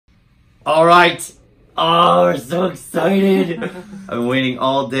All right. Oh, we're so excited. I've been waiting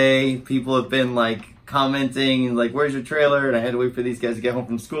all day. People have been like commenting and like, where's your trailer? And I had to wait for these guys to get home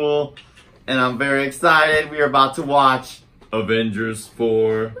from school. And I'm very excited. We are about to watch Avengers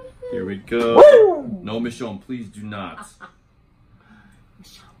 4. Here we go. Woo! No, Michonne, please do not.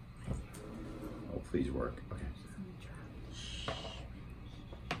 Oh, please work.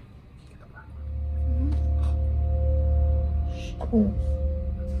 Okay.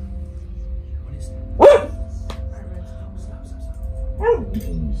 What is that? Woo! Stop.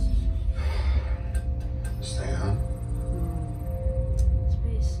 Stay on.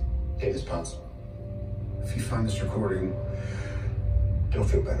 Space. Hey, this Thompson. If you find this recording, don't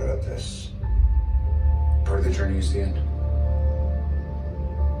feel bad about this. Part of the journey is the end.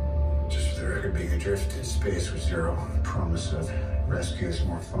 Just for the record, being adrift in space with zero promise of rescue is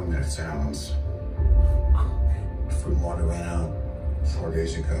more fun than it sounds. Food and water ran out 4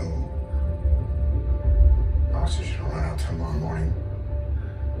 days ago. Oxygen will run out tomorrow morning.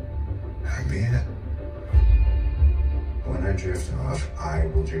 That'll be it. When I drift off, I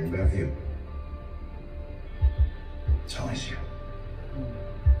will dream about you. It's always you.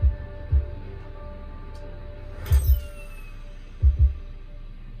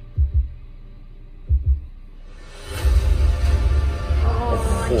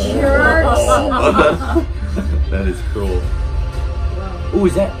 That is cool. Wow. Ooh,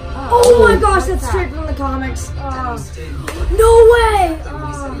 is that? Oh my gosh, that's straight from the comics. No way! What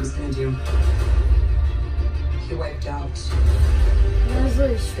he said he was gonna do. He wiped out That's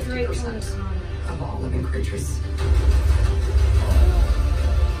like straight from the comics. of all living creatures.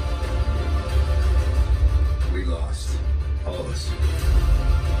 We lost. All of us.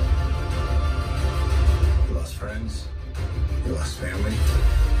 We lost friends. We lost family.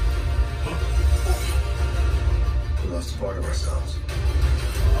 We lost a part of ourselves.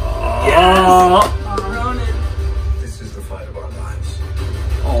 Ronan. This is the fight of our lives.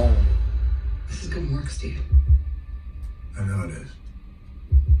 Oh. This is good work, Steve. I know it is.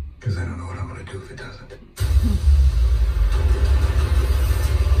 Because I don't know what I'm going to do if it doesn't.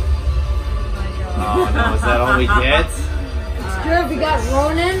 Oh no, is that all we get? It's good. We got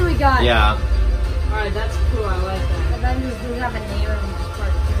Ronan. We got. Yeah. Alright, that's cool. I like that. Avengers does have a name in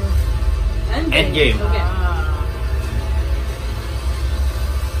part 2. Endgame. Okay.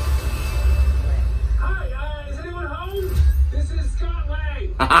 Hi, is anyone home? This is Scott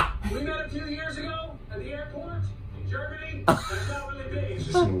Lang. We met a few years ago at the airport in Germany. That's not really big. Is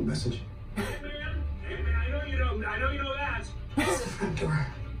this a little message? Hey man, I know you know that. It's the front door.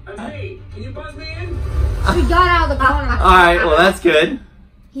 That's me. Can you buzz me in? He got out of the quantum realm. Alright, well that's good.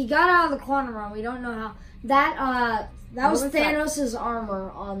 He got out of the quantum realm. We don't know how. That was Thanos'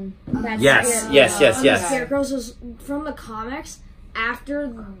 armor on that. Yes. The Scarecrow's was from the comics. After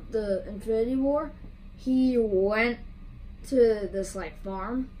the Infinity War, he went to this like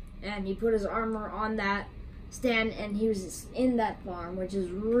farm and he put his armor on that stand and he was in that farm, which is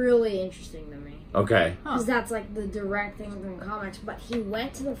really interesting to me. Okay. Because that's like the direct thing from comics. But he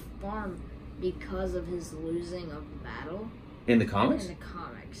went to the farm because of his losing of the battle. In the comics? In the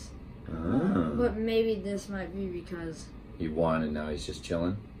comics. Oh. But maybe this might be because... He won and now he's just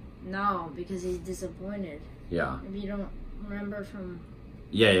chilling? No, because he's disappointed. Yeah. If you don't remember from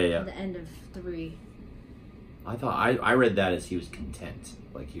Yeah. the end of 3. I thought, I read that as he was content.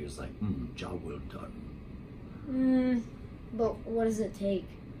 Like he was like, job well done. But what does it take?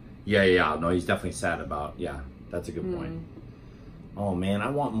 Yeah. No, he's definitely sad about, that's a good point. Oh man, I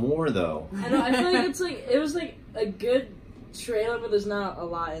want more though. I know, I feel like it was like a good trailer, but there's not a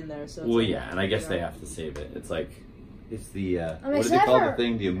lot in there. So it's Well, like, yeah, and I guess they have to save it. It's like, it's the, I'm what do they excited call for- the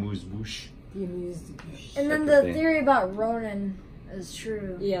thing? The amuse-bouche? And then Type the of thing. theory about Ronan is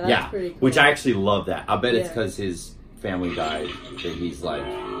true. Yeah, that's pretty cool. Which I actually love that. I bet it's Yeah. because his family died that he's like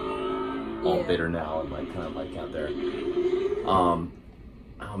all bitter now and like kind of like out there. Oh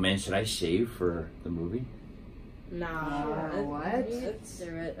man, should I shave for the movie? Nah. What? Let's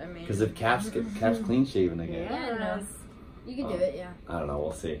do it. I mean... Because if Cap's clean shaven again. Yeah, no. You can do it, yeah. I don't know,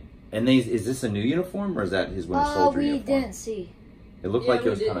 we'll see. And is this a new uniform or is that his Winter Soldier we uniform? didn't see. It looked like it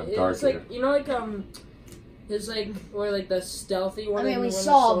was kind of It darker. was like, you know, like, his, like, where, like, the stealthy one. I mean, and we Winter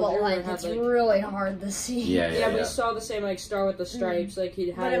saw, Soldier but, where like, it had, it's really hard to see. Yeah. we saw the same, like, star with the stripes, like, he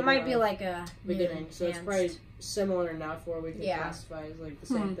had But in it might the be, like, a... beginning, so it's hands. probably similar enough where we can Yeah. classify as, like, the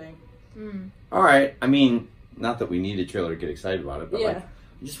same thing. Alright, I mean, not that we need a trailer to get excited about it, but like,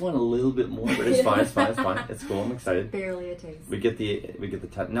 I just want a little bit more, but it's fine, it's fine. It's cool, I'm excited. Barely a taste. We get the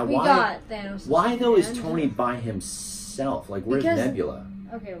now We why got Thanos. why though is Tony by himself? Like where's Because- Nebula?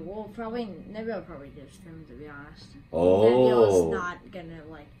 Okay, well, Nebula probably ditched him, to be honest. Oh. Nebula's not gonna,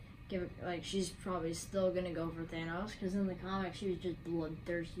 like, she's probably still gonna go for Thanos because in the comics she was just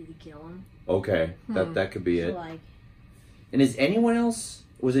bloodthirsty to kill him. Okay, that could be So, it. like, And is anyone else?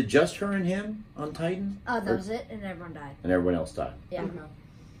 Was it just her and him on Titan? that was it, and everyone died. And everyone else died. Yeah,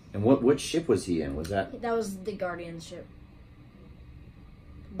 And what ship was he in? Was that that was the Guardians ship.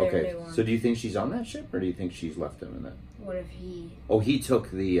 Their okay? new one. So do you think she's on that ship, or do you think she's left him in that? What if he? Oh, he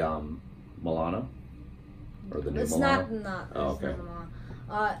took the Milano, or the new It's Milano. not. Oh, It's okay.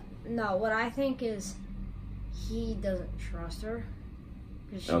 not no, what I think is he doesn't trust her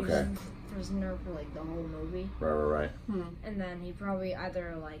because she was Okay. a prisoner for like the whole movie, Right. and then he probably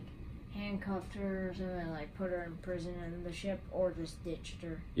either like handcuffed her or something, like put her in prison in the ship, or just ditched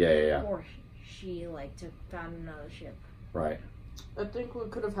her, Yeah. or she like found another ship. Right. I think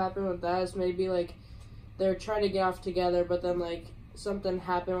what could have happened with that is maybe like they're trying to get off together, but then like something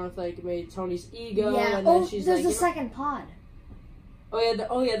happened with like maybe Tony's ego, Yeah. and then she's there's like, the you know- second pod.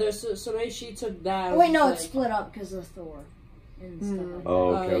 oh yeah. There's so maybe she took that. Oh, wait, no, like, it's split up because of Thor and stuff like that.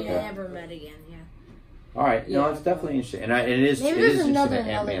 Oh, okay. Oh, They yeah. never met again. Yeah. All right. No, Yeah. it's definitely interesting, and it is Maybe it there's is interesting another that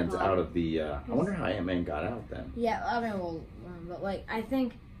Ant-Man's pod. out of the. I wonder how Ant-Man got out then. Yeah, I mean, but like, I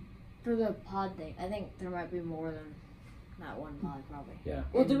think for the pod thing, I think there might be more than that one pod, probably. Yeah.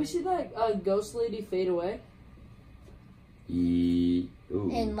 Well, did we see that ghost lady fade away? Ooh.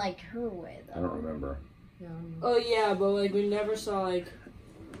 In like her way, I though. don't remember. Oh yeah, but like we never saw like.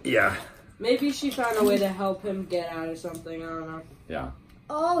 Yeah. Maybe she found a way to help him get out or something. I don't know.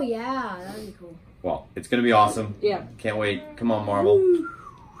 Oh yeah, that'd be cool. Well, it's gonna be awesome. Yeah. Can't wait. Come on, Marvel.